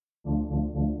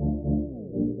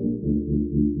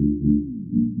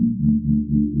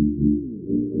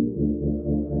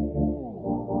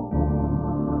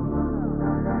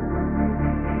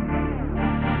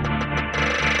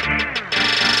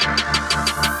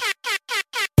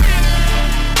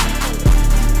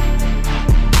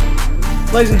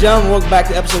Ladies and gentlemen, welcome back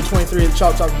to episode 23 of the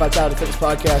Chalk Talk Vitality Fitness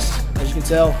Podcast. As you can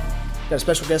tell, got a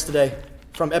special guest today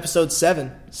from episode 7,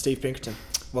 Steve Pinkerton.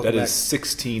 Welcome That back. is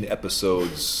 16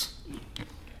 episodes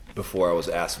before I was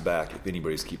asked back if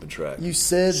anybody's keeping track. You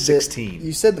said 16.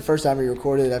 You said the first time we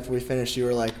recorded after we finished, you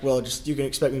were like, well, just you can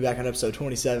expect me back on episode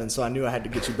 27, so I knew I had to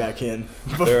get you back in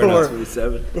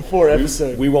before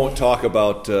episode. We won't talk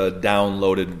about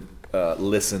downloaded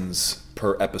listens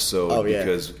per episode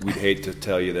because we'd hate to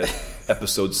tell you that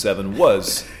episode 7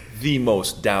 was the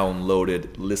most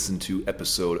downloaded, listened to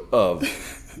episode of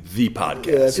the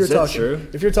podcast. Yeah,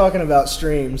 if you're talking about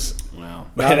streams. Wow.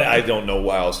 I don't know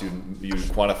why else you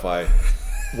quantify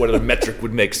what other metric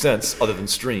would make sense other than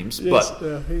streams. Yes,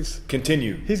 but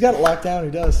continue. He's got it locked down.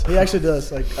 He does. He actually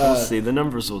does. We'll see. The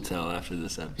numbers will tell after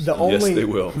this episode. Yes, they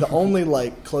will. The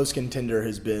only close contender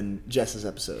has been Jess's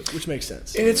episode, which makes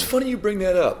sense. And it's funny you bring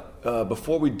that up.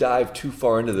 Before we dive too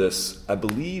far into this, I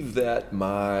believe that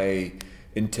my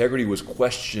integrity was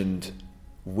questioned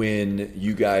when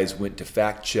you guys went to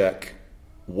fact check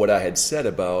what I had said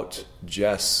about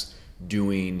Jess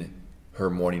doing her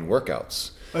morning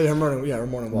workouts. Oh, yeah, her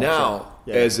morning walk. Now,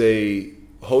 as a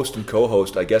host and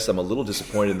co-host, I guess I'm a little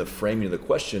disappointed in the framing of the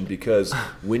question because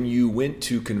when you went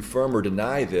to confirm or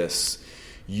deny this,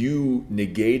 you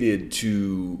negated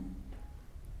to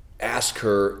ask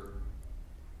her,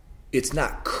 it's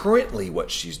not currently what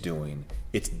she's doing.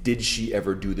 It's did she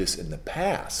ever do this in the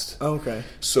past? Okay.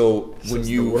 So when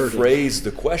you phrase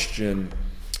the question,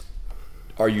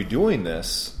 are you doing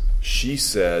this? She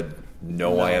said,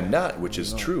 no, I am not, which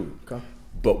is true. Okay.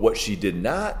 But what she did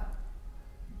not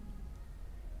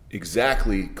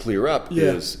exactly clear up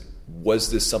is,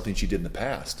 was this something she did in the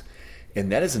past?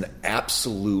 And that is an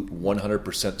absolute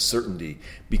 100% certainty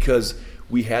because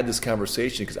we had this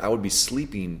conversation because I would be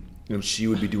sleeping and she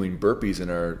would be doing burpees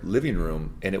in our living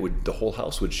room and the whole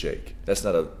house would shake. That's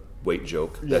not a weight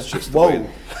joke. That's just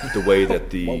the way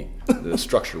that the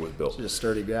structure was built. She's a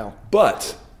sturdy gal.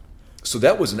 But, so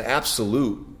that was an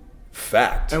absolute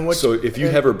fact. So if you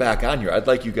have her back on here, I'd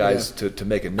like you guys to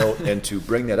make a note and to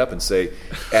bring that up and say,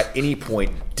 at any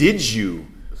point, did you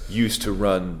used to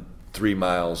run 3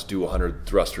 miles, do 100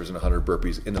 thrusters and 100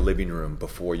 burpees in the living room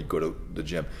before you go to the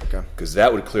gym? Because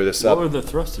that would clear this up. What were the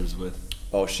thrusters with?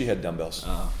 Oh, she had dumbbells.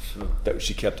 Oh, sure. That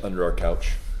she kept under our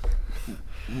couch.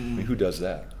 I mean, who does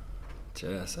that?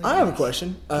 Jess, I have a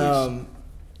question.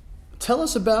 Tell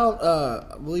us about,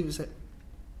 I believe it's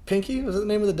Pinky. Was that the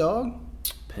name of the dog?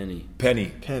 Penny.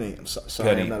 I'm sorry.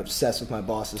 Penny. I'm not obsessed with my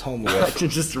boss's homework. I can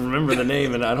just remember the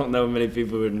name, and I don't know many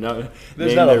people who would know.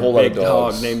 There's not a whole lot of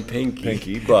dogs dog named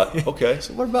Pinky. But okay.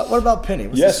 So what about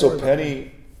Penny? So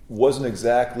Penny wasn't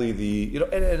exactly the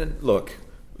and look,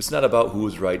 it's not about who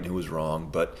was right and who was wrong,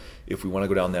 but if we want to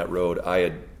go down that road, I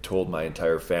had told my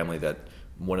entire family that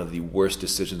one of the worst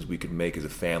decisions we could make as a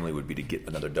family would be to get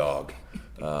another dog.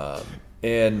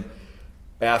 And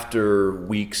after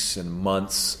weeks and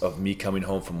months of me coming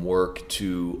home from work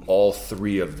to all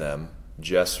 3 of them,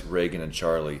 Jess, Reagan, and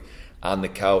Charlie, on the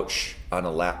couch on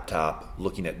a laptop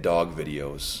looking at dog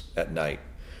videos at night.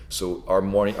 So our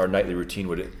nightly routine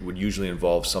would usually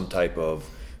involve some type of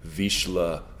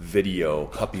Vizsla video,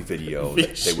 puppy video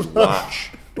that they would watch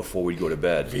before we go to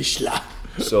bed. Vizsla.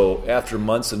 So after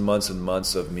months and months and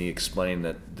months of me explaining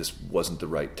that this wasn't the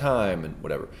right time and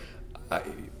whatever,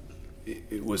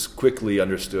 it was quickly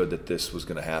understood that this was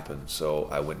going to happen. So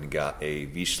I went and got a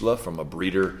Vizsla from a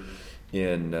breeder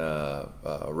in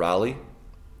Raleigh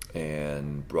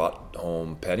and brought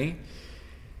home Penny.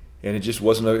 And it just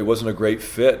wasn't a great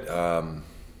fit.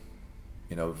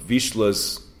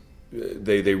 Vizslas,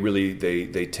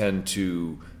 they tend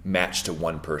to match to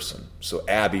one person. So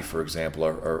Abby, for example,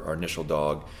 our initial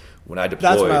dog, when I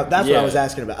deployed, that's what I was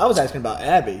asking about. I was asking about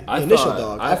Abby, the initial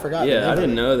dog. I forgot. Yeah, I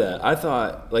didn't know that. I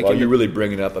thought Well, you're really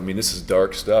bringing up. I mean, this is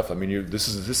dark stuff. I mean, this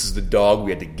is the dog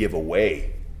we had to give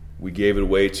away. We gave it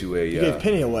away to a. You gave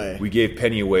Penny away. We gave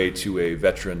Penny away to a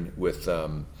veteran with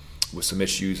some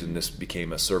issues, and this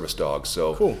became a service dog.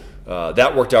 So cool.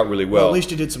 That worked out really well. At least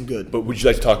you did some good. But would you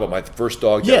like to talk about my first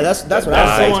dog? Yeah, that's what I was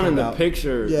the saying. one in the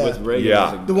picture with Reagan.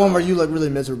 Yeah. The one where you look really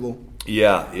miserable.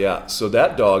 Yeah. So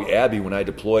that dog, Abby, when I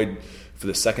deployed for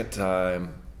the second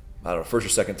time, I don't know, first or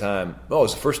second time. Oh, it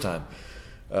was the first time.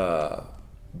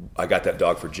 I got that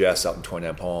dog for Jess out in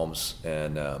 29 Palms,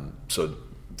 and so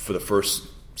for the first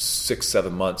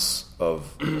 6-7 months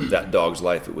of that dog's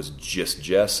life, it was just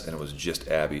Jess and it was just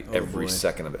Abby every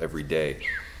second of every day.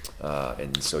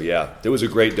 And so it was a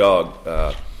great dog,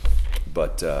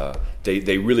 but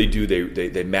they really do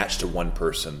they match to one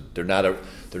person. They're not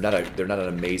an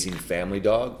amazing family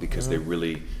dog because they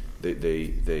really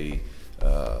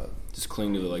Just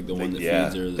cling to the one that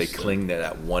feeds her. They cling to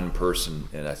that one person,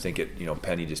 and I think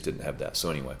Penny just didn't have that. So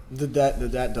anyway, did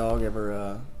that dog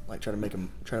ever try to make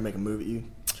a move at you?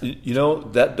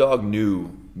 That dog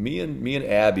knew me and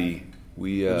Abby.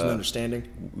 There was an understanding.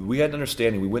 We had an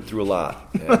understanding. We went through a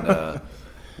lot, and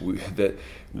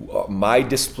my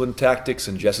discipline tactics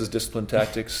and Jess's discipline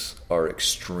tactics are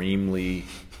extremely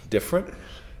different,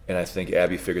 and I think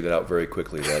Abby figured it out very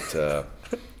quickly that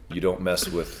you don't mess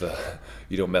with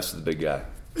the big guy.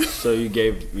 So you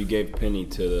gave Penny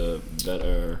to the vet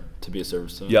to be a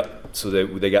service dog? Yep. So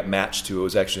they got matched to. It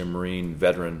was actually a Marine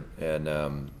veteran,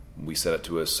 and we set it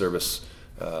to a service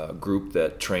group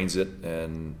that trains it,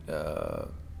 and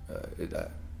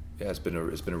it's been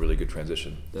a really good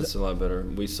transition. That's a lot better.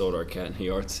 We sold our cat in a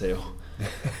yard sale.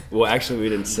 Well, actually, we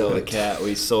didn't sell the cat.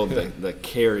 We sold the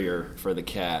carrier for the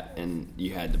cat, and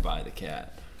you had to buy the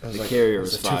cat. The carrier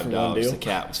was $5. The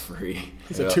cat was free.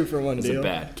 It's a 2-for-1 deal. It's a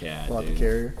bad cat. Bought the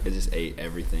carrier. It just ate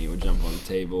everything. It would jump on the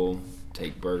table,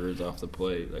 take burgers off the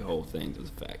plate, the whole thing. It was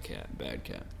a fat cat, bad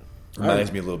cat.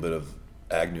 Reminds me a little bit of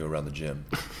Agnew around the gym.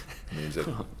 I mean,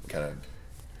 kind of.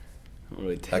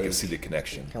 Really I can see the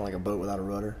connection. Kind of like a boat without a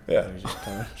rudder. Yeah,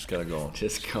 just kind of going.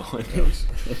 Just going.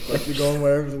 Like you're going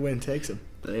wherever the wind takes them.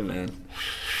 Hey, man.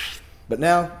 But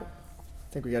now,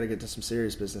 I think we got to get to some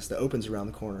serious business. The Open's around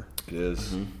the corner. It is.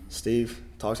 Mm-hmm. Steve,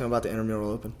 talk to me about the Intramural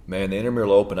Open. Man, the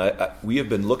Intramural Open. We have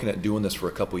been looking at doing this for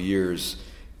a couple of years,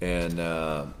 and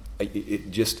the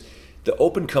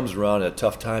Open comes around at a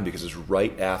tough time because it's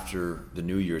right after the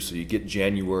New Year. So you get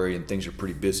January and things are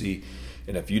pretty busy,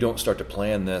 and if you don't start to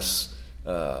plan this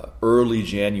early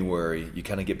January, you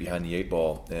kind of get behind the 8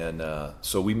 ball. And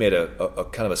so we made a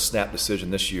kind of a snap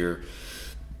decision this year.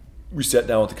 We sat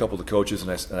down with a couple of the coaches,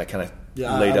 and I kind of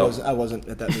laid out. I wasn't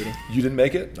at that meeting. You didn't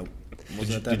make it? Nope.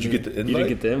 Did you get the invite? You didn't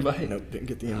get the invite? Nope, didn't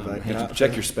get the invite.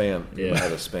 Check your spam. Yeah. You might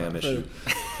have a spam issue.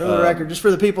 For the record, just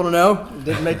for the people to know,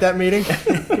 didn't make that meeting.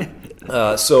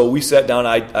 So we sat down.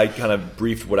 I kind of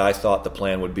briefed what I thought the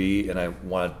plan would be, and I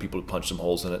wanted people to punch some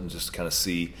holes in it and just kind of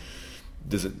see,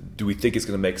 do we think it's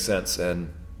going to make sense?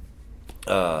 And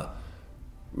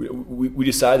we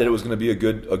decided it was going to be a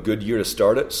good year to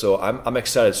start it. So I'm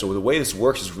excited. So the way this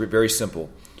works is very simple.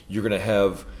 You're going to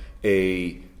have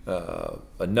a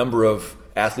number of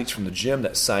athletes from the gym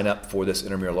that sign up for this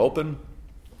Intramural Open,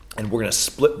 and we're going to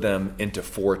split them into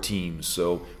 4 teams.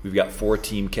 So we've got 4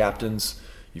 team captains.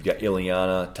 You've got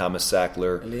Ileana, Thomas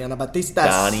Sackler, Ileana Batistas,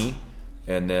 Donnie,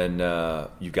 and then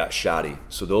you've got Shadi.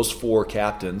 So those 4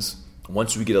 captains,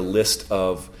 once we get a list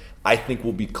of, I think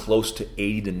we'll be close to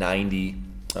 80 to 90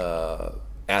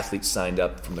 athletes signed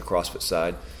up from the CrossFit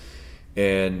side,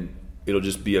 and it'll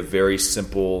just be a very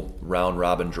simple round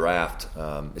robin draft.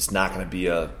 It's not going to be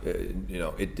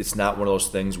it's not one of those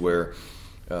things where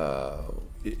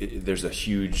there's a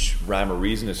huge rhyme or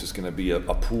reason. It's just going to be a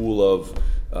pool of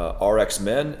RX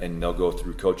men, and they'll go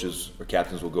through, coaches or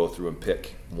captains will go through and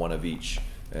pick one of each,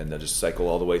 and they'll just cycle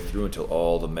all the way through until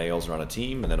all the males are on a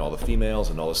team, and then all the females,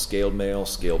 and all the scaled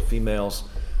males, scaled females.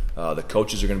 The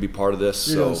coaches are going to be part of this.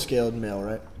 You're doing scaled male,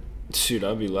 right? Shoot,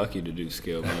 I'd be lucky to do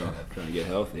scaled male, trying to get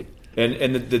healthy.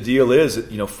 And the deal is,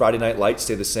 Friday night lights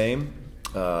stay the same.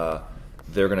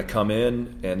 They're going to come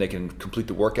in and they can complete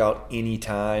the workout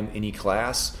anytime, any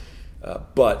class.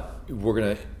 But we're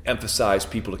going to emphasize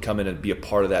people to come in and be a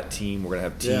part of that team. We're going to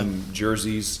have team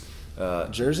jerseys.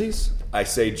 Jerseys? I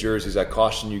say jerseys. I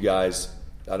caution you guys.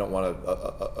 I don't want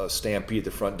a stampede at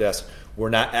the front desk. We're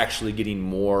not actually getting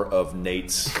more of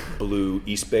Nate's blue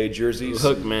East Bay jerseys.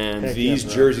 Look, man. These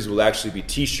jerseys will actually be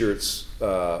T-shirts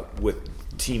with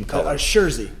team colors. A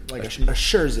jersey, like a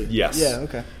jersey. Yes. Yeah.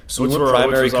 Okay. So which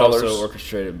primary was colors. Also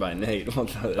orchestrated by Nate.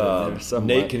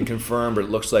 Nate can confirm, but it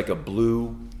looks like a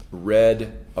blue,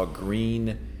 red, a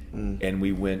green, and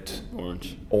we went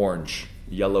orange.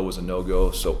 Yellow was a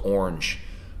no-go, so orange.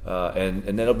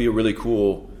 And that'll be a really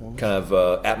cool kind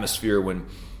of atmosphere when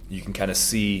you can kind of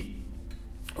see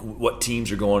what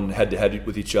teams are going head-to-head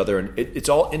with each other. And it's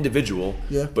all individual,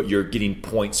 but you're getting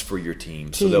points for your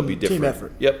team. So they'll be different. Team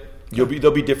effort. Yep.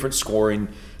 There'll be different scoring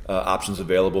options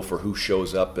available for who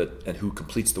shows up and who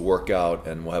completes the workout,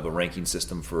 and we'll have a ranking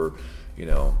system for,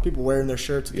 people wearing their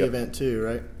shirts at the event too,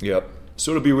 right? Yep.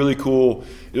 So it'll be really cool.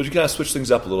 It'll just kind of switch things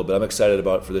up a little bit. I'm excited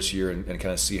about it for this year and kind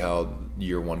of see how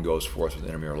year 1 goes for us with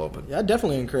the Intramural Open. Yeah, I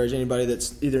definitely encourage anybody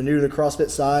that's either new to the CrossFit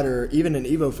side or even an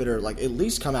Evo fitter, like at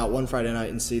least come out one Friday night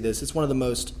and see this. It's one of the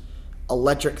most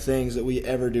electric things that we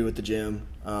ever do at the gym.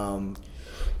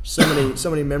 So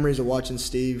many memories of watching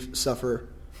Steve suffer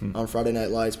on Friday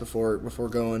Night Lights before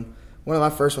going. One of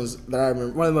my first ones that I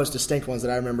remember, one of the most distinct ones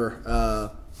that I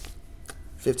remember,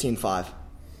 15-5.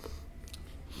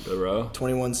 The row?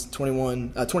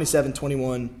 27,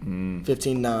 21,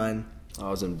 15, 9. I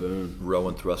was in Boone. Row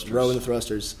and thrusters. Row and the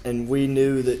thrusters. And we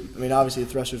knew that, I mean, obviously the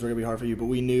thrusters were going to be hard for you, but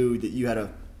we knew that you had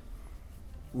a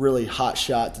really hot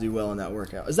shot to do well in that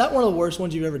workout. Is that one of the worst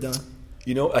ones you've ever done?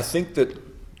 You know, I think that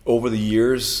over the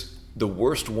years, the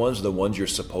worst ones are the ones you're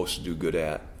supposed to do good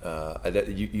at.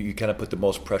 You kind of put the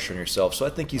most pressure on yourself. So I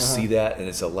think you see that, and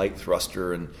it's a light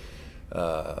thruster, and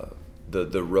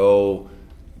the row,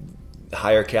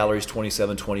 higher calories,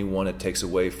 27, 21, it takes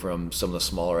away from some of the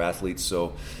smaller athletes.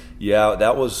 So, yeah,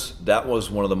 that was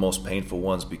one of the most painful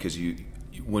ones, because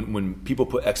when people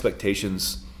put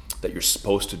expectations that you're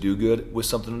supposed to do good with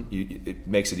something, it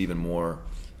makes it even more.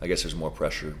 I guess there's more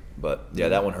pressure, but yeah,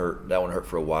 that one hurt. That one hurt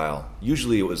for a while.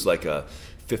 Usually, it was like a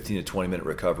 15 to 20 minute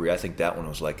recovery. I think that one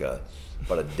was like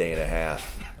about a day and a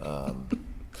half.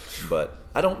 But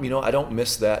I don't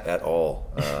miss that at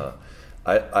all.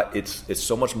 It's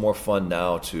so much more fun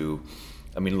now to.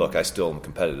 I mean, look, I still am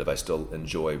competitive. I still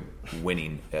enjoy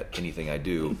winning at anything I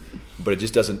do, but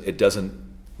it doesn't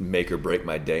make or break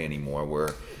my day anymore.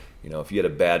 Where, if you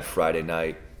had a bad Friday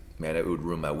night, man, it would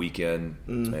ruin my weekend.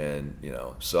 And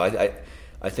so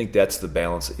I think that's the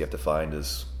balance that you have to find,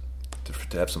 is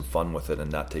to have some fun with it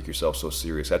and not take yourself so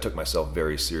serious. I took myself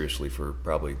very seriously for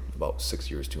probably about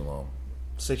 6 years too long.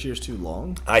 6 years too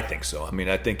long? I think so. I mean,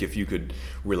 I think if you could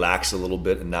relax a little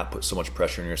bit and not put so much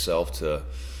pressure on yourself to,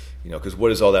 because what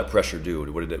does all that pressure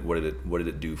do? What did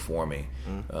it do for me?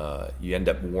 You end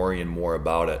up worrying more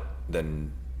about it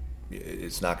than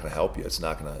it's not going to help you. It's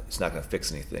not going to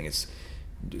fix anything. It's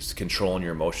just controlling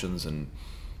your emotions, and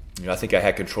I think I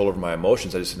had control over my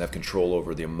emotions. I just didn't have control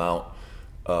over the amount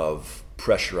of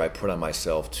pressure I put on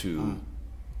myself to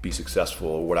be successful,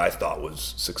 or what I thought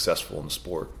was successful in the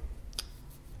sport.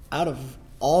 Out of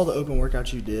all the open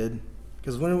workouts you did,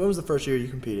 because when was the first year you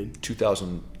competed?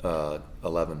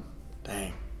 2011.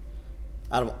 Dang.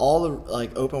 Out of all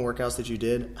the open workouts that you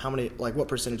did, how many, what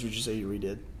percentage would you say you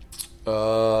redid?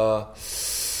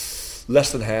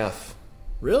 Less than half.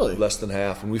 Really? Less than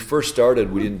half. When we first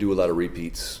started, we didn't do a lot of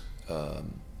repeats,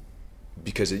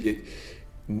 because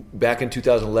back in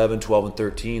 2011, 12, and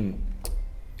 13,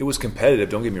 it was competitive,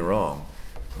 don't get me wrong,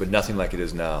 but nothing like it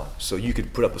is now. So you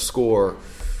could put up a score,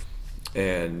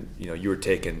 and you were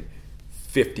taking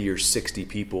 50 or 60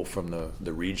 people from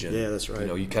the region. Yeah, that's right.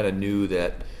 You kind of knew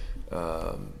that,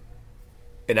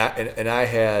 and I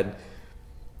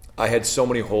had so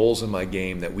many holes in my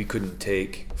game that we couldn't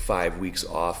take 5 weeks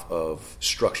off of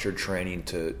structured training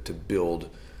to build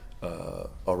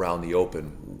around the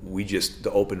Open.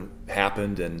 The Open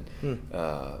happened, and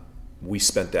we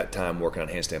spent that time working on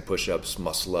handstand push-ups,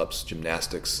 muscle-ups,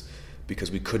 gymnastics,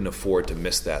 because we couldn't afford to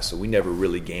miss that. So we never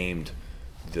really gamed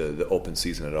the Open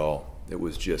season at all. It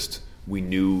was just we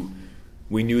knew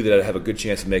that I'd have a good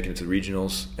chance of making it to the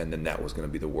regionals, and then that was going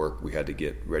to be the work we had to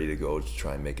get ready to go to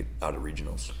try and make it out of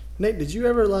regionals. Nate, did you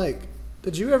ever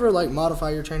modify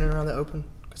your training around the Open?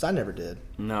 Because I never did.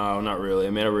 No, not really.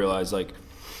 I mean, I realized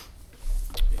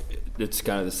it's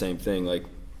kind of the same thing.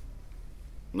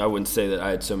 I wouldn't say that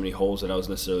I had so many holes that I was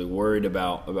necessarily worried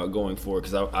about going forward,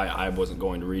 because I wasn't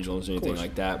going to regionals or anything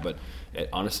like that. But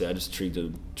honestly, I just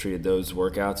treated those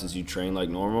workouts as you train like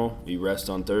normal. You rest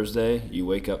on Thursday, you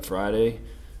wake up Friday,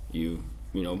 you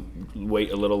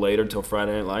wait a little later till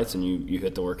Friday Night Lights, and you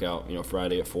hit the workout,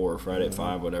 Friday at 4 or Friday at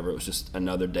 5, whatever. It was just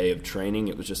another day of training.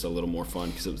 It was just a little more fun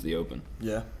because it was the Open.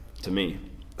 Yeah. To me.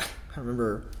 I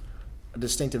remember a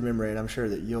distinctive memory, and I'm sure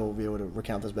that you'll be able to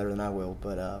recount this better than I will,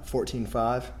 but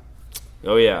 14.5.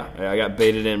 Oh, yeah. I got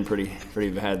baited in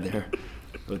pretty bad there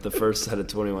with the first set of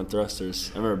 21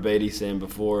 thrusters. I remember Beatty saying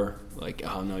before,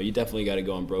 oh, no, you definitely got to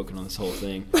go unbroken on this whole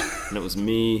thing. And it was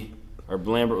me, or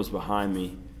Lambert was behind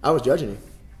me. I was judging you.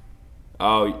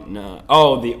 Oh, no.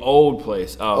 Oh, the old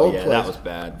place. Oh, old yeah, place. That was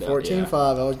bad. 14.5.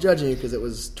 I was judging you because it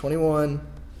was 21.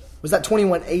 Was that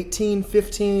 21, 18,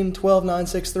 15, 12, 9,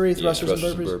 6, 3, thrusters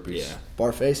and burpees? Yeah.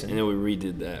 Bar facing. And then we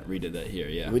redid that here,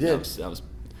 yeah. We did. That was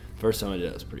first time I did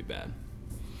it, was pretty bad.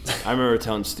 I remember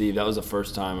telling Steve, that was the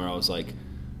first time where I was like,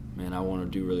 man, I want to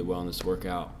do really well in this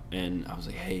workout. And I was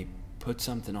like, hey, put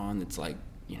something on that's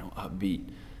upbeat.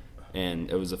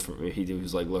 And he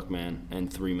was like, look, man, in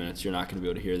 3 minutes, you're not going to be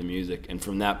able to hear the music. And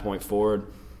from that point forward,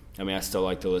 I mean, I still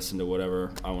like to listen to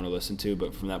whatever I want to listen to,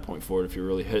 but from that point forward, if you're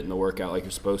really hitting the workout like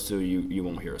you're supposed to, you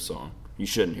won't hear a song. You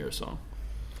shouldn't hear a song.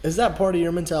 Is that part of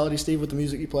your mentality, Steve, with the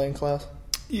music you play in class?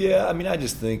 Yeah, I mean, I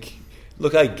just think,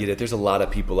 look, I get it. There's a lot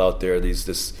of people out there,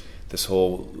 this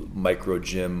whole micro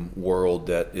gym world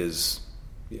that is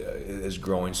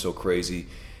growing so crazy.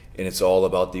 And it's all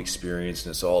about the experience,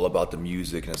 and it's all about the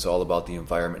music, and it's all about the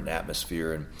environment and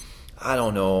atmosphere. And I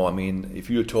don't know. I mean, if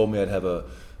you had told me I'd have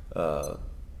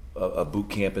a boot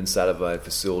camp inside of a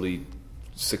facility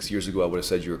 6 years ago, I would have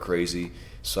said you were crazy.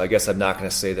 So I guess I'm not going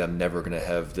to say that I'm never going to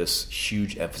have this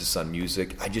huge emphasis on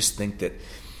music. I just think that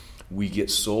we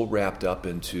get so wrapped up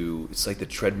into, it's like the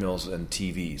treadmills and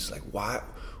TVs. Like, what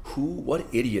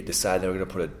idiot decided they were going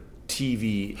to put a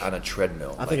TV on a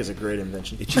treadmill? I think it's a great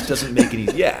invention. It just doesn't make any.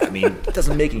 Yeah, I mean, it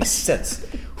doesn't make any sense.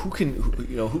 Who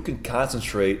can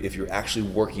concentrate if you're actually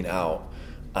working out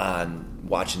on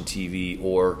watching TV,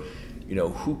 or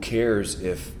who cares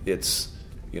if it's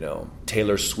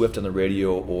Taylor Swift on the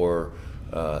radio or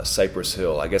Cypress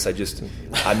Hill? I guess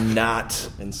I'm not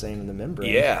insane in the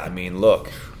membrane. Yeah, I mean,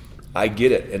 look, I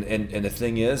get it, and the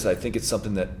thing is, I think it's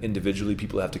something that individually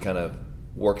people have to kind of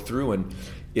work through, and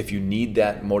if you need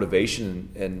that motivation,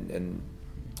 and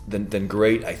then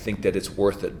great. I think that it's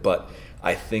worth it, but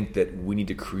I think that we need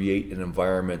to create an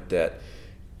environment that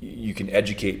you can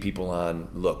educate people on.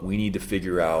 Look, we need to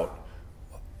figure out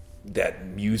that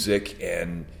music,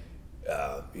 and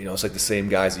it's like the same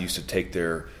guys that used to take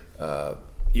their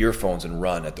earphones and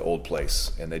run at the old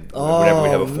place, and whenever we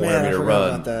have a 400-meter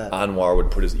run, Anwar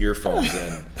would put his earphones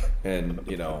in, and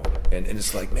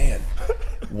it's like, man,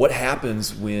 what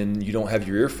happens when you don't have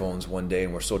your earphones one day,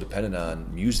 and we're so dependent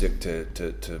on music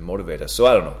to motivate us? So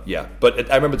I don't know. Yeah,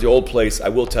 but I remember the old place. I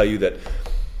will tell you that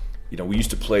we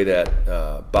used to play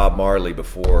that Bob Marley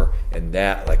before, and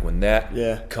that, like, when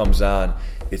that comes on,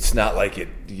 it's not like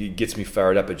it gets me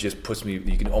fired up. It just puts me.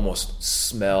 You can almost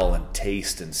smell and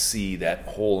taste and see that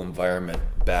whole environment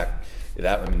back.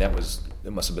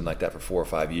 It must have been like that for 4 or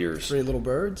 5 years. 3 Little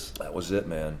Birds. That was it,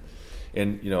 man.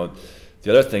 And the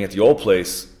other thing at the old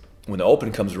place, when the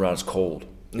open comes around, it's cold.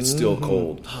 It's still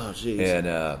cold. Oh,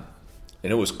 jeez.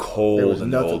 And it was cold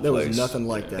in the old place. There was nothing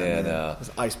like that. And it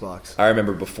was icebox. I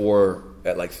remember before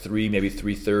at like 3, maybe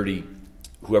 3:30.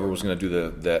 Whoever was going to do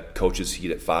that coach's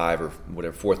heat at 5 or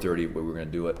whatever, 4:30, where we were going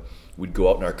to do it, we'd go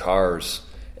out in our cars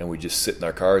and we'd just sit in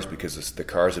our cars because the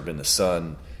cars had been in the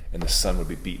sun, and the sun would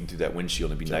be beating through that windshield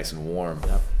and be nice and warm.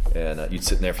 Yep. And you'd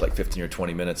sit in there for like 15 or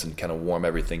 20 minutes and kind of warm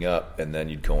everything up, and then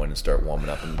you'd go in and start warming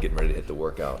up and getting ready to hit the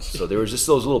workout. So there was just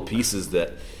those little pieces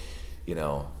that,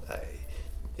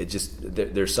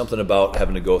 there's something about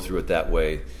having to go through it that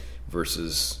way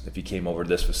versus if you came over to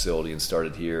this facility and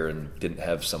started here and didn't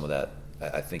have some of that.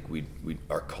 I think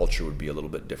our culture would be a little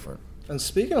bit different. And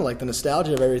speaking of like the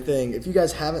nostalgia of everything, if you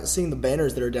guys haven't seen the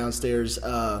banners that are downstairs,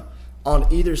 on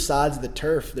either sides of the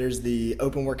turf, there's the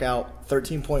open workout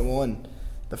 13.1.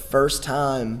 The first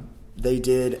time they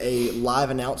did a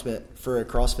live announcement for a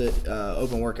CrossFit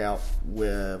open workout,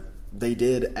 where they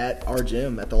did at our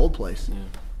gym at the old place. Yeah.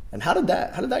 And how did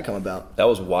that come about? That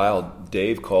was wild.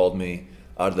 Dave called me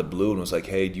out of the blue and was like,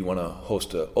 "Hey, do you want to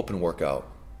host an open workout?"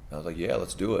 And I was like, "Yeah,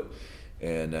 let's do it."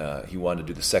 And he wanted to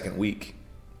do the second week.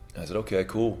 I said, "Okay,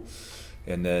 cool."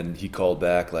 And then he called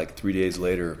back like 3 days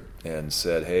later and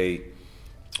said, "Hey,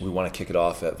 we want to kick it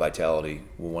off at Vitality.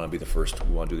 We want to be the first.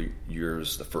 We want to do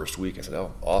yours the first week." I said,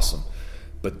 "Oh, awesome."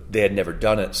 But they had never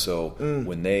done it, so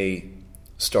when they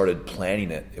started planning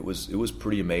it, it was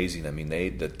pretty amazing. I mean,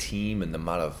 the team and the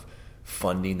amount of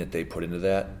funding that they put into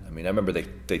that. I mean, I remember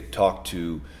they talked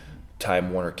to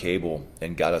Time Warner Cable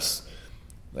and got us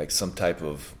like some type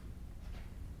of,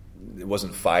 it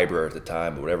wasn't fiber at the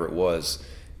time, but whatever it was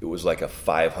like a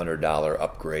 $500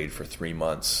 upgrade for 3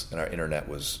 months, and our internet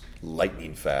was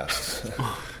lightning fast.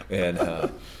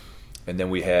 And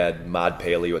then we had Mod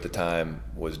Paleo at the time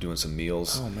was doing some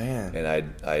meals. Oh man! And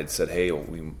I had said, "Hey,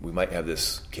 we might have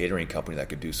this catering company that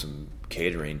could do some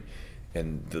catering,"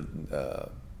 and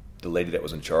the lady that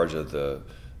was in charge of the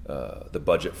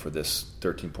budget for this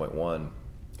 13.1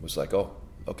 was like, "Oh,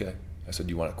 okay." I said,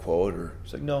 "Do you want a quote?" Or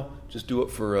she's like, "No, just do it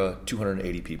for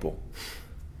 280 people."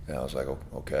 And I was like, "Oh,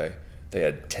 okay." They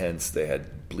had tents, they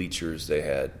had bleachers,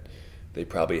 they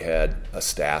probably had a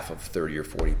staff of 30 or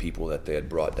 40 people that they had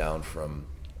brought down from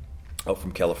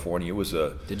California. It was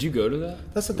a. Did you go to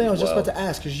that? That's the thing I was just about to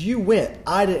ask, because you went,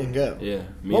 I didn't go. Yeah.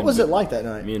 What was it like that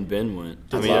night? Me and Ben went.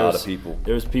 A lot of people.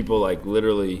 There was people like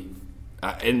literally,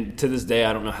 and to this day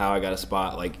I don't know how I got a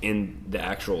spot like in the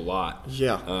actual lot.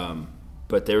 Yeah.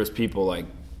 But there was people like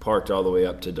parked all the way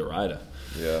up to Derrida.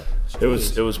 Yeah. It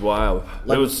was wild.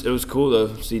 It was cool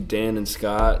to see Dan and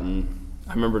Scott, and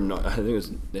I remember I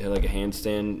think they had like a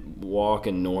handstand walk,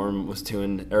 and Norm was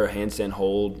doing, or a handstand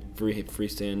hold,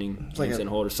 freestanding like handstand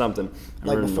hold or something.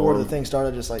 Like before the thing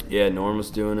started, just like Norm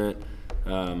was doing it.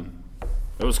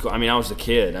 It was cool. I mean, I was a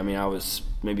kid. I mean, I was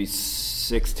maybe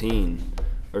 16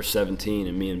 or 17,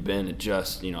 and me and Ben had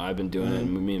just, I've been doing it,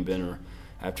 and me and Ben were.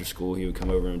 After school, he would come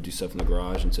over and do stuff in the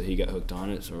garage, and so he got hooked on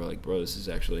it. So we're like, bro, this is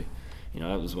actually,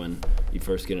 that was when you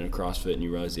first get into CrossFit and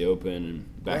you realize the Open.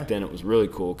 And back then it was really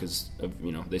cool because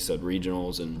they said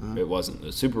regionals and it wasn't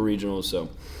the super regionals, so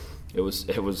it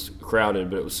was crowded,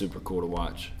 but it was super cool to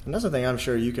watch. And that's the thing I'm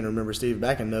sure you can remember, Steve.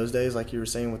 Back in those days, like you were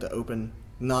saying, with the Open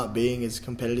not being as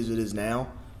competitive as it is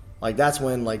now, like that's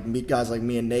when guys like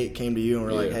me and Nate came to you and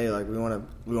were like, hey, like we want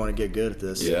to get good at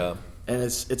this. Yeah. And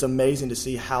it's amazing to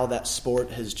see how that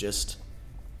sport has just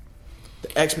the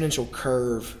exponential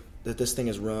curve that this thing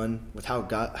has run with how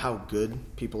good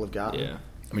people have gotten. Yeah.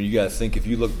 I mean, you got to think, if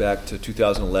you look back to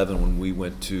 2011 when we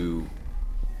went to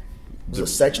was it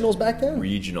sectionals back then?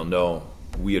 Regional, no.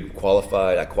 We had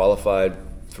qualified. I qualified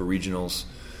for regionals,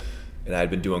 and I had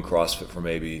been doing CrossFit for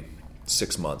maybe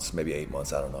 6 months, maybe 8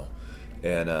 months, I don't know.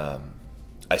 And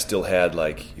I still had,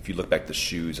 if you look back at the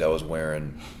shoes I was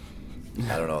wearing,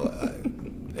 I don't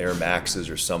know, Air Maxes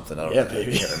or something. I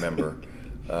can't remember.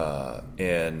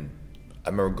 And I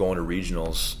remember going to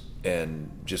regionals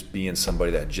and just being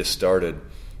somebody that had just started,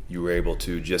 you were able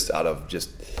to, just out of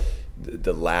just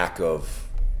the lack of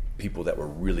people that were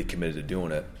really committed to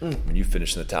doing it, when you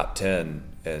finish in the top 10,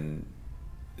 and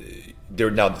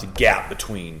now the gap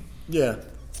between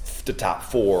the top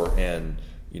 4 and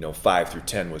 5 through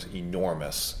 10 was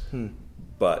enormous.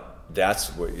 But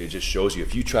that's what it just shows you.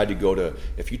 If you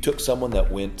took someone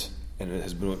that went and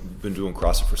has been doing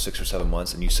CrossFit for 6 or 7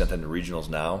 months and you sent them to regionals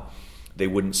now, they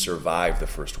wouldn't survive the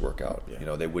first workout.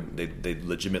 Yeah. They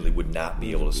legitimately would not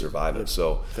be able to survive it.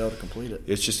 So fail to complete it.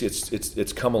 It's just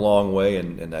it's come a long way,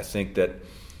 and I think that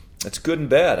it's good and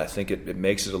bad. I think it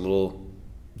makes it a little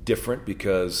different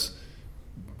because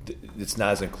it's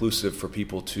not as inclusive for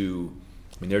people to.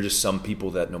 I mean, there are just some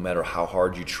people that no matter how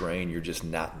hard you train, you're just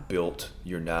not built.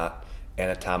 You're not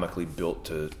anatomically built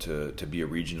to be a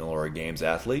regional or a games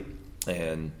athlete,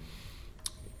 and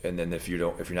then if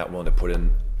you're not willing to put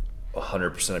in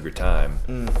 100% of your time,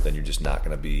 then you're just not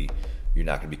going to be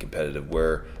competitive.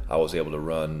 Where I was able to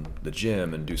run the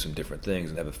gym and do some different things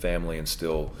and have a family and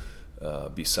still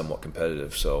be somewhat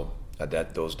competitive. So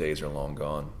those days are long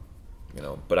gone.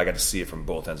 But I got to see it from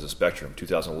both ends of the spectrum.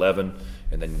 2011,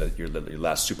 and then your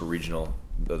last super regional,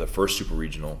 the first super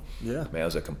regional. Yeah, man, it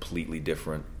was a completely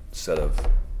different set of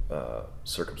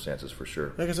circumstances for sure.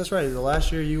 Yeah, because that's right. The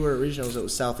last year you were at regionals, it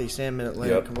was Southeast and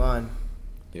Mid-Atlantic combined.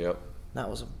 Yep. That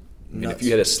was if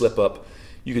you had a slip up,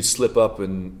 you could slip up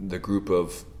in the group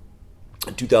of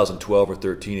in 2012 or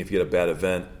 13. If you had a bad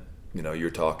event, you're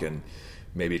talking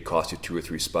maybe it cost you 2 or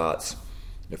 3 spots.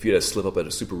 If you had a slip up at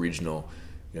a super regional,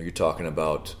 you're talking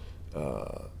about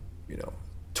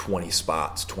 20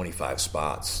 spots, 25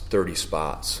 spots, 30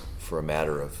 spots for a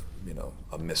matter of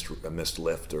a missed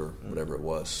lift or whatever it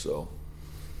was. So,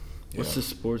 what's the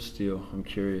sports deal? I'm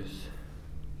curious.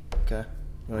 Okay.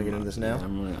 You want to get into this now?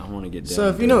 I want to get down. So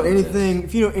if you know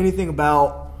anything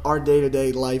about our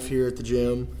day-to-day life here at the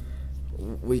gym,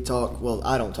 we talk. Well,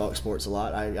 I don't talk sports a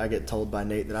lot. I get told by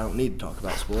Nate that I don't need to talk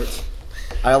about sports.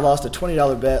 I lost a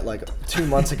 $20 bet 2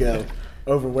 months ago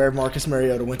over where Marcus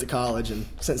Mariota went to college, and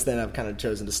since then I've kind of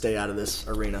chosen to stay out of this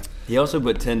arena. He also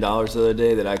put $10 the other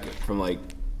day that I could, from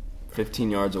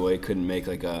 15 yards away, couldn't make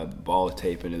a ball of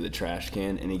tape into the trash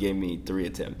can, and he gave me 3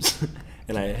 attempts,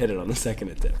 and I hit it on the second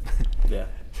attempt. Yeah.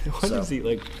 What is he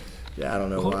Yeah, I don't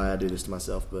know why I do this to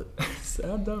myself, but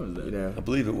how dumb is that? I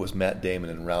believe it was Matt Damon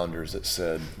in Rounders that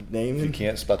said, "If you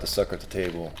can't spot the sucker at the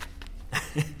table,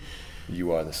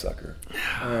 you are the sucker."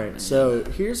 All right, so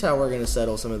here's how we're going to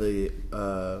settle some of this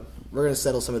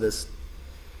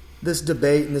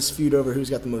debate and this feud over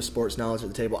who's got the most sports knowledge at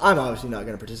the table. I'm obviously not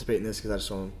going to participate in this because I just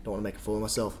don't want to make a fool of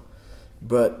myself.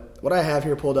 But what I have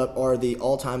here pulled up are the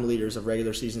all-time leaders of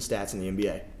regular season stats in the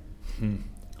NBA.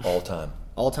 All time.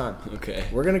 All time. Okay.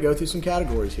 We're going to go through some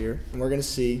categories here, and we're going to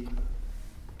see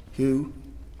who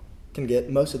can get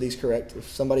most of these correct. If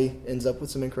somebody ends up with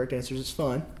some incorrect answers, it's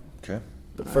fine. Okay.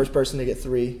 But the first person to get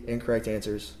 3 incorrect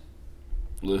answers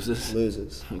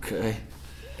loses. Okay.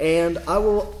 And I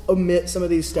will omit some of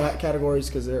these stat categories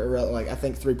because they're irrelevant. I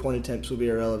think 3-point attempts will be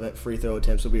irrelevant. Free throw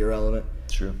attempts will be irrelevant.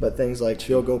 Sure. But things like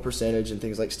field goal percentage and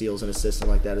things like steals and assists and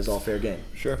like that is all fair game.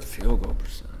 Sure. Field goal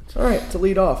percentage. All right, to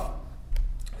lead off,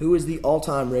 who is the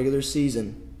all-time regular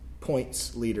season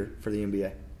points leader for the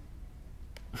NBA?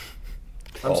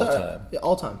 All-time. Yeah,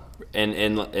 all-time.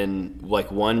 And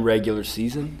one regular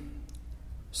season?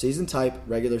 Season type,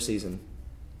 regular season.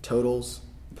 Totals,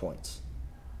 points.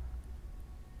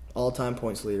 All-time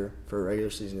points leader for a regular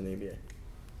season in the NBA.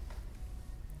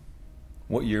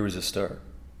 What year was it start?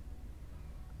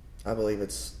 I believe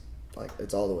it's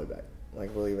all the way back. I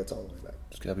believe it's all the way back.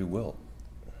 It's got to be Wilt.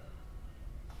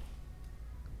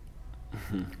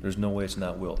 There's no way it's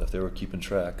not Wilt. If they were keeping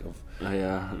track of,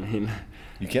 Yeah, I mean,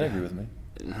 you can't agree with me.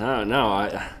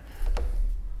 no.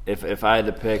 If I had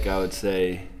to pick, I would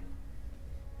say.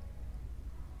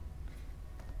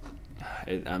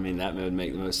 That would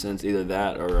make the most sense. Either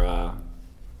that or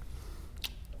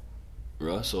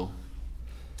Russell.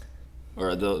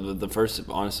 Or the first,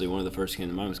 honestly, one of the first came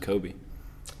to mind was Kobe.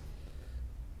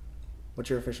 What's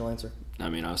your official answer?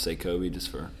 I'll say Kobe just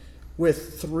for.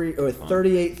 With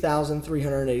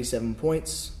 38,387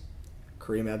 points,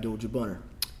 Kareem Abdul-Jabbar.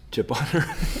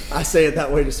 Jabbar. I say it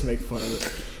that way just to make fun of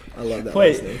it. I love that.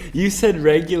 Wait, you said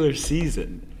regular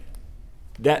season.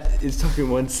 That is talking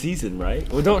one season, right?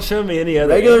 Well, don't show me any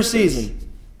other regular answers.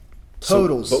 season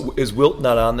totals. But is Wilt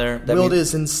not on there? Wilt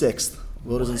is in sixth.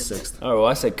 Wilt is in sixth. Oh, well,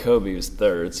 I said Kobe was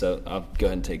third, so I'll go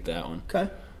ahead and take that one.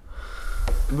 Okay.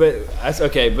 But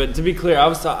But to be clear,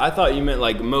 I thought you meant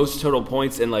like most total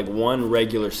points in like one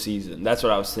regular season. That's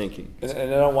what I was thinking. And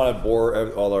I don't want to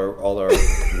bore all our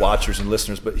watchers and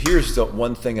listeners, but here's the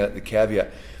one thing, the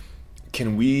caveat: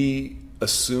 can we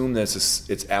assume that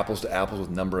it's apples to apples with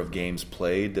number of games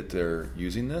played that they're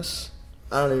using this?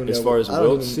 I don't even know. As far as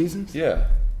Wilt's seasons? Yeah.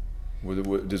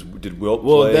 Did Wilt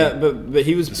play but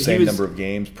he was the same number of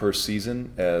games per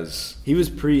season as... He was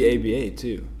pre-ABA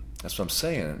too. That's what I'm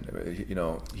saying.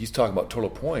 He's talking about total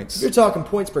points. You're talking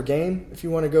points per game, if you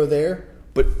want to go there.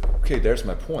 But, okay, there's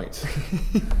my point.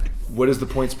 What is the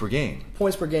points per game?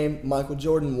 Points per game, Michael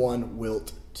Jordan 1,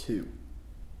 Wilt 2.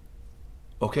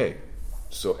 Okay,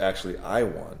 so actually I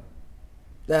won.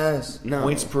 No.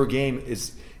 Points per game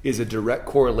is a direct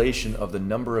correlation of the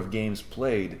number of games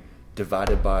played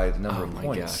divided by the number of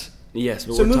points. Gosh. Yes,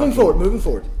 but so moving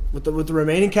forward with the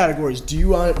remaining categories, do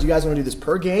you guys want to do this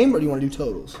per game or do you want to do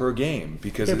totals? Per game,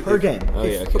 because per game. Oh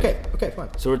yeah. Okay, fine.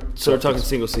 So we're talking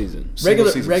single season.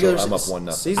 Regular season, regular. So I'm up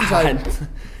 1-0. Season type.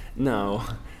 No.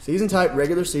 Season type,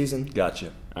 regular season.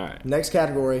 Gotcha. All right. Next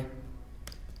category.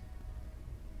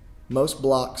 Most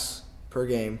blocks per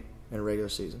game in a regular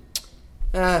season.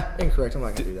 Incorrect. I'm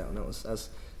not gonna do that one. That's.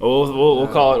 We'll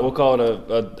call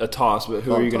it a toss. But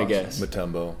who are you gonna guess?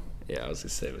 Mutombo. Yeah, I was gonna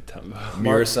say Mutombo.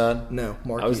 Mirasan? No,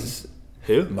 Mark.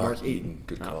 Who? Mark Eaton.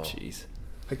 Good call. Oh, jeez.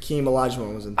 Hakeem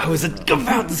Olajuwon was in. I was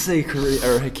about to say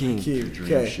Hakeem.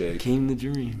 Okay. Hakeem the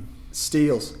Dream.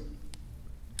 Steals.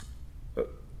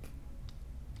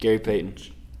 Gary Payton.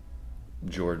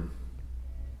 Jordan.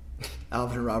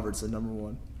 Alvin Robertson, number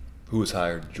 1. Who was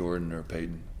hired, Jordan or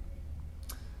Payton?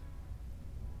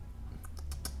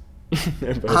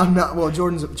 I'm not. Well,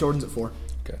 Jordan's at 4.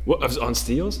 Okay. What on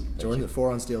steals? Jordan's at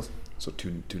 4 on steals. So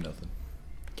 2-0.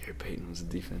 Gary Payton was a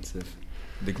defensive.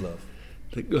 The glove.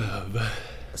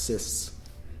 Assists.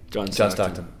 John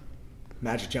Stockton.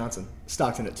 Magic Johnson.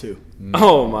 Stockton at 2.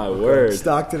 Oh my word.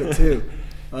 Stockton at 2.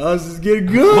 Oh, this is getting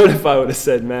good. What if I would have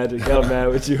said Magic? How mad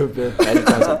would you have been? Magic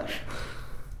Johnson.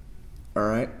 All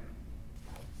right.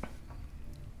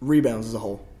 Rebounds as a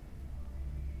whole.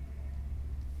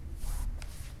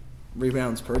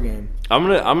 Rebounds per game. I'm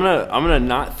gonna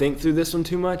not think through this one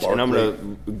too much, and I'm gonna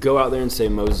go out there and say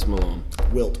Moses Malone.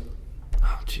 Wilt.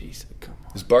 Oh jeez, come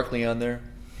on. Is Barkley on there?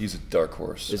 He's a dark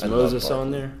horse. Is Moses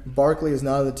on there? Barkley is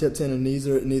not in the tip 10, and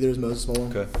neither is Moses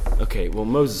Malone. Okay. Okay. Well,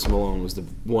 Moses Malone was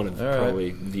one of All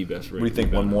probably the best. What do you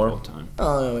think? One more? of all time.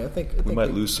 Oh no, I think We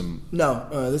might lose some. No,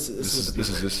 this is This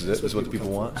is what the people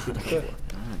want.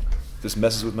 This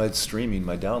messes with my streaming,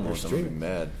 my downloads. I'm gonna be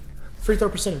mad. Free throw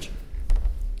percentage.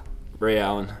 Ray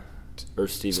Allen or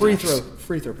Steve. Free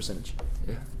throw percentage.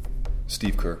 Yeah.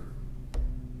 Steve Kerr.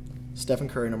 Stephen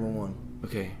Curry, number 1.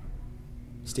 Okay.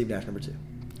 Steve Nash, number 2.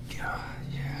 God,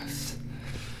 yes.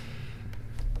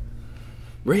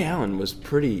 Ray Allen was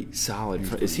pretty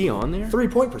solid. Is he on there?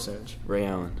 3-point percentage. Ray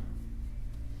Allen.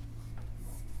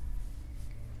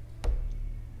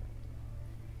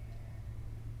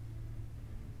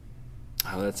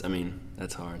 Oh, that's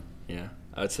hard. Yeah,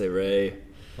 I'd say Ray.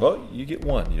 Well, you get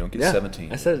 1. You don't get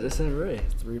 17. I said Ray.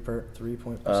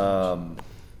 3-point percentage.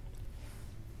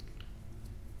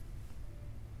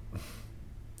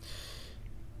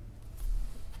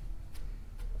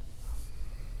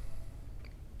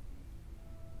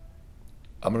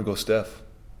 I'm gonna go Steph.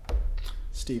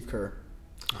 Steve Kerr.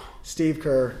 Steve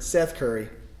Kerr. Seth Curry.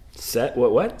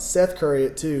 What? Seth Curry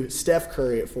at 2. Steph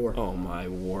Curry at 4. Oh my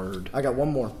word! I got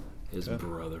one more. His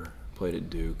brother played at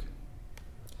Duke.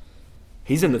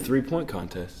 He's in the 3-point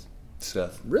contest.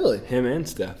 Seth. Really? Him and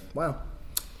Steph. Wow.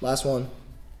 Last one.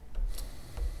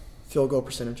 Field goal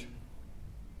percentage.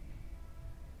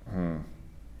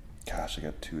 Gosh, I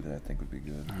got 2 that I think would be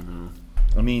good. Mm-hmm.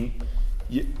 I mean,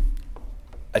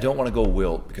 I don't want to go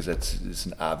Wilt because it's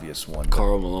an obvious one.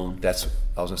 Karl Malone. I was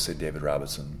going to say David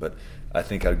Robinson, but I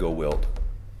think I'd go Wilt.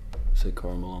 Say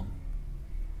Karl Malone.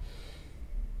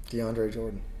 DeAndre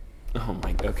Jordan. Oh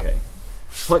my. Okay.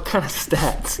 What kind of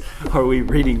stats are we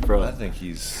reading from? I think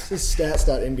he's. This is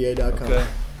stats.nba.com. Okay.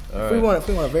 All right. If we want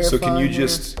to verify. So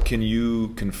can you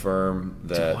confirm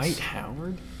that Dwight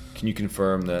Howard? Can you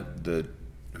confirm that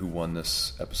who won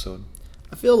this episode?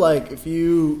 I feel like I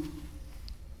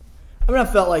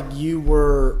felt like you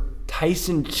were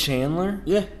Tyson Chandler?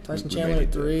 Yeah, Tyson Chandler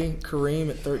at 3, Kareem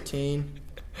at 13.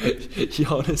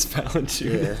 Giannis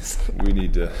Valanciunas. Yeah. We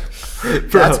need to.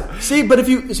 But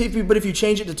if you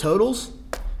change it to totals,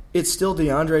 it's still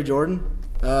DeAndre Jordan.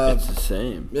 It's the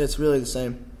same. It's really the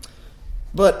same.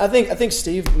 But I think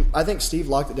Steve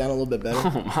locked it down a little bit better.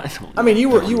 I mean, you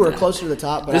were closer to the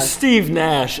top, but Steve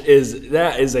Nash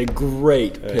is a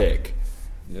great pick.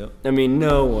 Yep. I mean,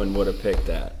 no one would have picked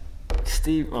that.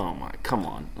 Steve, oh my, come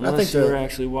on! Unless you were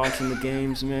actually watching the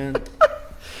games, man.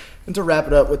 And to wrap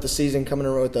it up with the season coming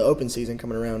around, with the open season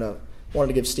coming around, I wanted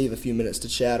to give Steve a few minutes to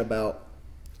chat about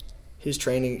his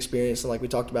training experience and like we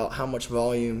talked about how much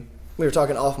volume. We were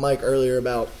talking off mic earlier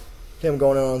about him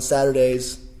going on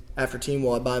Saturdays after team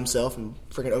wide by himself and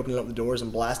freaking opening up the doors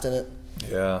and blasting it.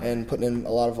 Yeah. And putting in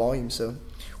a lot of volume. So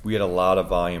we had a lot of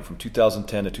volume from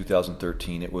 2010 to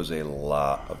 2013. It was a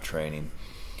lot of training.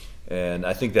 And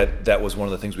I think that was one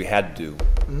of the things we had to do.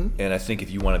 Mm-hmm. And I think if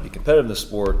you want to be competitive in the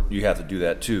sport, you have to do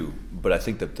that too. But I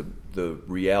think that the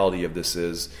reality of this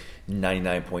is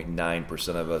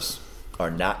 99.9% of us are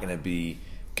not going to be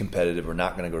competitive. We're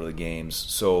not going to go to the games.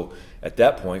 So at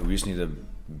that point, we just need to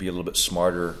be a little bit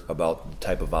smarter about the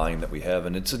type of volume that we have.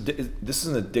 And this is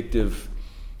an addictive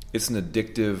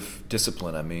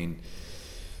discipline. I mean,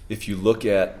 if you look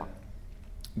at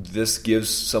this, gives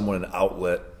someone an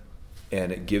outlet.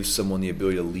 And it gives someone the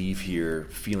ability to leave here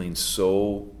feeling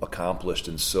so accomplished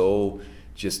and so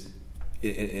just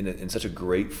in such a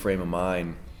great frame of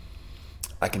mind.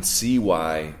 I can see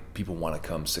why people want to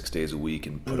come 6 days a week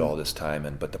and put all this time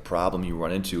in. But the problem you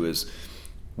run into is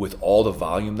with all the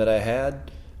volume that I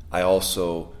had, I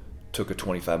also took a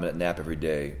 25-minute nap every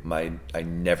day. I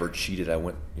never cheated. I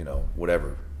went,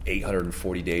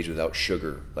 840 days without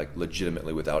sugar, like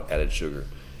legitimately without added sugar.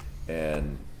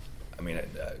 And I mean,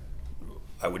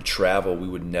 I would travel. We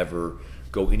would never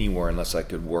go anywhere unless I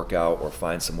could work out or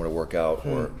find somewhere to work out.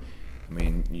 Or, I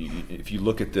mean, if you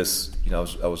look at this, I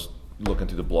was looking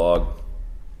through the blog.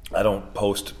 I don't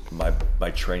post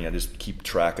my training. I just keep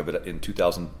track of it. In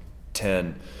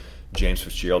 2010, James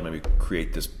Fitzgerald made me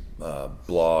create this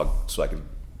blog so I could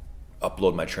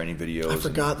upload my training videos. I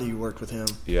forgot that you worked with him.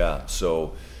 Yeah,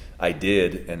 so I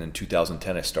did. And in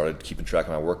 2010, I started keeping track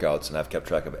of my workouts, and I've kept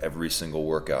track of every single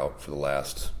workout for the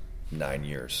last 9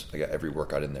 years. I got every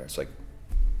workout in there. It's like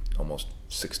almost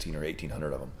 1,600 or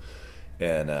 1,800 of them.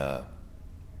 And,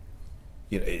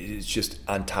 it's just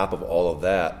on top of all of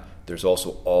that, there's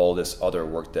also all this other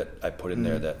work that I put in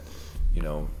there that,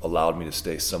 allowed me to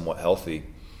stay somewhat healthy.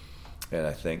 And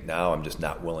I think now I'm just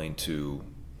not willing to,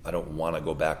 I don't want to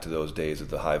go back to those days of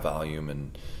the high volume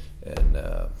and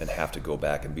have to go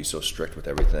back and be so strict with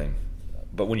everything.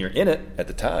 But when you're in it at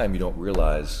the time, you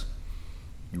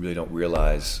really don't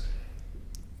realize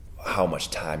how much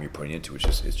time you're putting into it.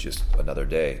 It's just another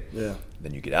day. Yeah.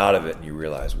 Then you get out of it and you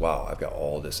realize, wow, I've got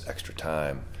all this extra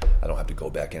time. I don't have to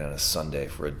go back in on a Sunday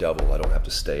for a double. I don't have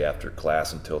to stay after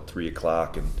class until 3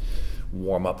 o'clock and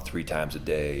warm up 3 times a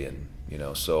day. And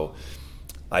so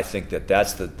I think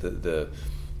that's the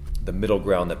middle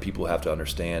ground that people have to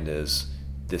understand is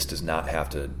this does not have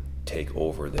to take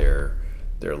over their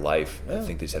life. Yeah. I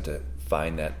think they just have to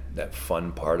find that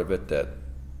fun part of it, that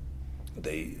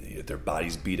if their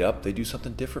body's beat up, they do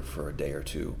something different for a day or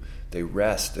two. They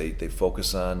rest. They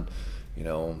focus on,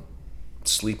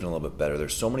 sleeping a little bit better.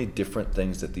 There's so many different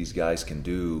things that these guys can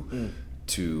do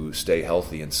to stay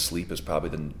healthy, and sleep is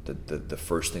probably the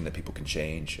first thing that people can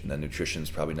change, and then nutrition is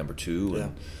probably number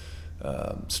 2,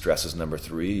 and stress is number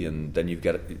 3, and then you've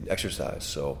got exercise.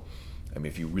 So, I mean,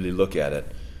 if you really look at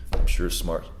it, I'm sure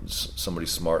somebody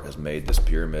smart has made this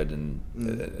pyramid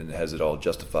and has it all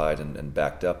justified and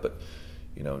backed up, but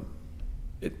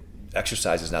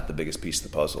exercise is not the biggest piece of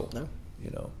the puzzle. No.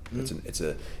 It's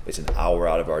an hour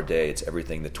out of our day. It's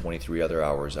everything, the 23 other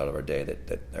hours out of our day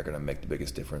that are going to make the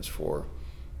biggest difference for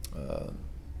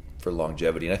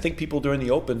longevity. And I think people during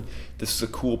the Open, this is a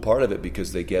cool part of it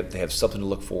because they have something to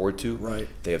look forward to. Right.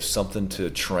 They have something to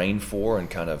train for and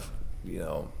kind of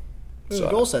There's a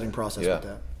goal setting process with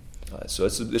that. So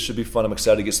this should be fun. I'm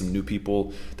excited to get some new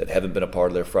people that haven't been a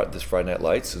part of this Friday Night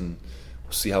Lights, and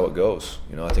we'll see how it goes.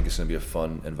 I think it's going to be a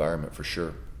fun environment for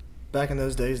sure. back in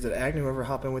those days, did Agnew ever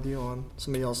hop in with you on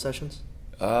some of y'all's sessions?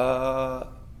 No.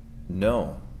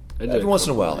 Every once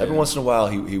in a while. Yeah. Every once in a while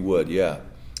he would, yeah.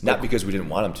 Not because we didn't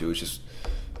want him to. It's just,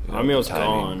 I mean, I was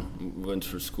gone. Went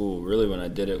for school. Really, when I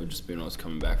did it would just be when I was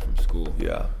coming back from school.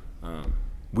 Yeah.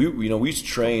 We used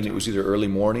to train. It was either early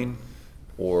morning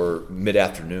or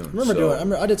mid-afternoon.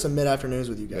 I did some mid-afternoons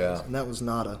with you guys, and that was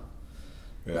not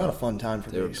a fun time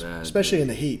for these, especially in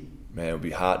the heat. Man, it would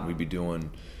be hot, and we'd be doing,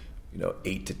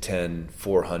 8 to 10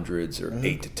 400s or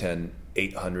 8 to 10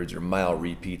 800s or mile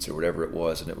repeats or whatever it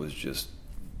was, and it was just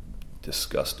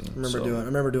disgusting. I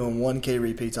remember doing 1K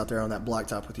repeats out there on that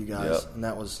blacktop with you guys, and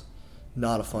that was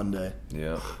not a fun day.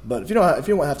 Yeah. But if you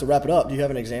don't have to wrap it up, do you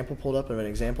have an example pulled up of an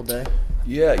example day?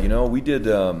 Yeah, we did.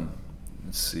 Let's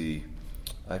see.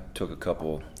 I took a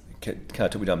couple. Kind of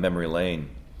took me down memory lane.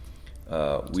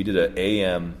 We did an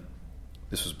AM.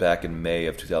 This was back in May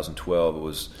of 2012. It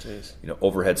was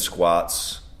overhead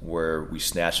squats where we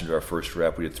snatched into our first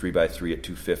rep. We did 3x3 at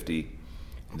 250.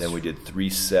 And then we did 3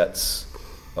 sets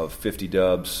of 50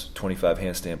 dubs, 25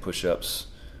 handstand push-ups,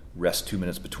 rest 2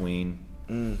 minutes between.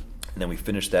 And then we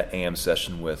finished that AM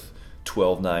session with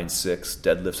 12, 9, 6,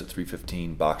 deadlifts at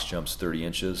 315, box jumps 30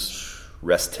 inches,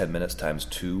 rest 10 minutes times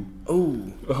 2.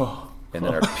 And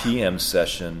then our PM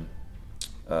session,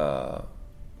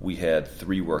 we had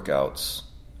 3 workouts.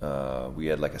 We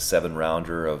had like a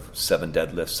 7-rounder of 7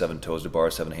 deadlifts, 7 toes to bar,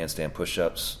 7 handstand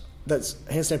push-ups. That's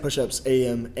handstand push-ups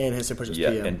AM and handstand push-ups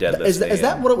PM. Yeah, and deadlifts Is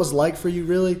that what it was like for you,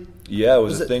 really? Yeah, it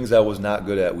was the things I was not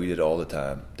good at, we did all the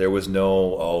time. There was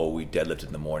no, we deadlifted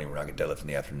in the morning, we're not going to deadlift in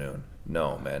the afternoon.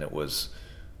 No, man, it was,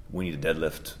 we need to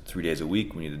deadlift 3 days a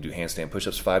week, we need to do handstand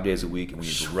push-ups 5 days a week, and we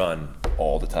need to run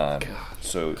all the time. God,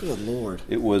 so good Lord.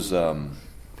 It was, it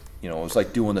was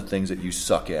like doing the things that you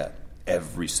suck at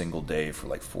every single day for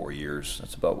like 4 years.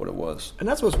 That's about what it was. And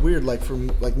that's what's weird. Like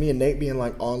from like me and Nate being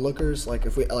like onlookers. Like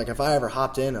if I ever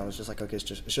hopped in, I was just like, okay, it's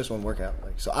just one workout.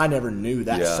 Like so, I never knew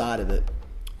that side of it.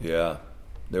 Yeah,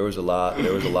 there was a lot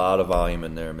of volume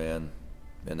in there, man.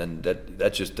 And then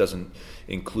that just doesn't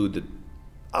include the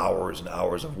hours and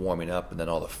hours of warming up, and then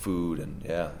all the food, and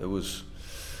it was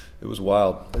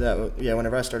wild.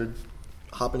 Whenever I started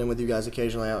hopping in with you guys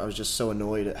occasionally, I was just so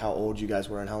annoyed at how old you guys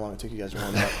were and how long it took you guys to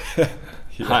warm up.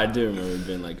 I do remember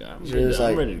being like, I'm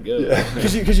ready to go.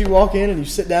 Because you walk in and you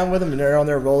sit down with them and they're on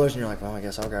their rollers and you're like, well, I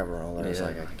guess I'll grab a roller. It's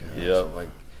like,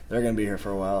 they're going to be here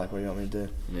for a while. Like, what do you want me to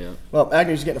do? Yeah. Well,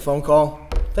 Agnew's getting a phone call.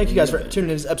 Thank you guys for tuning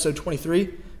in to episode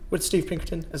 23 with Steve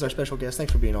Pinkerton as our special guest.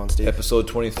 Thanks for being on, Steve. Episode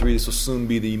 23. This will soon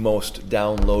be the most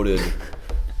downloaded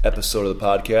episode of the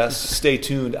podcast. Stay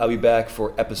tuned. I'll be back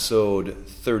for episode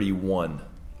 31.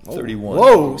 31.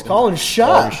 Whoa, he's calling a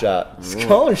shot. He's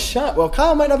calling a shot. Well,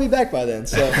 Kyle might not be back by then,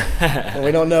 so and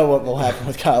we don't know what will happen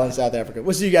with Kyle in South Africa.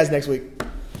 We'll see you guys next week.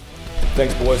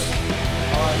 Thanks, boys.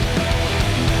 All right.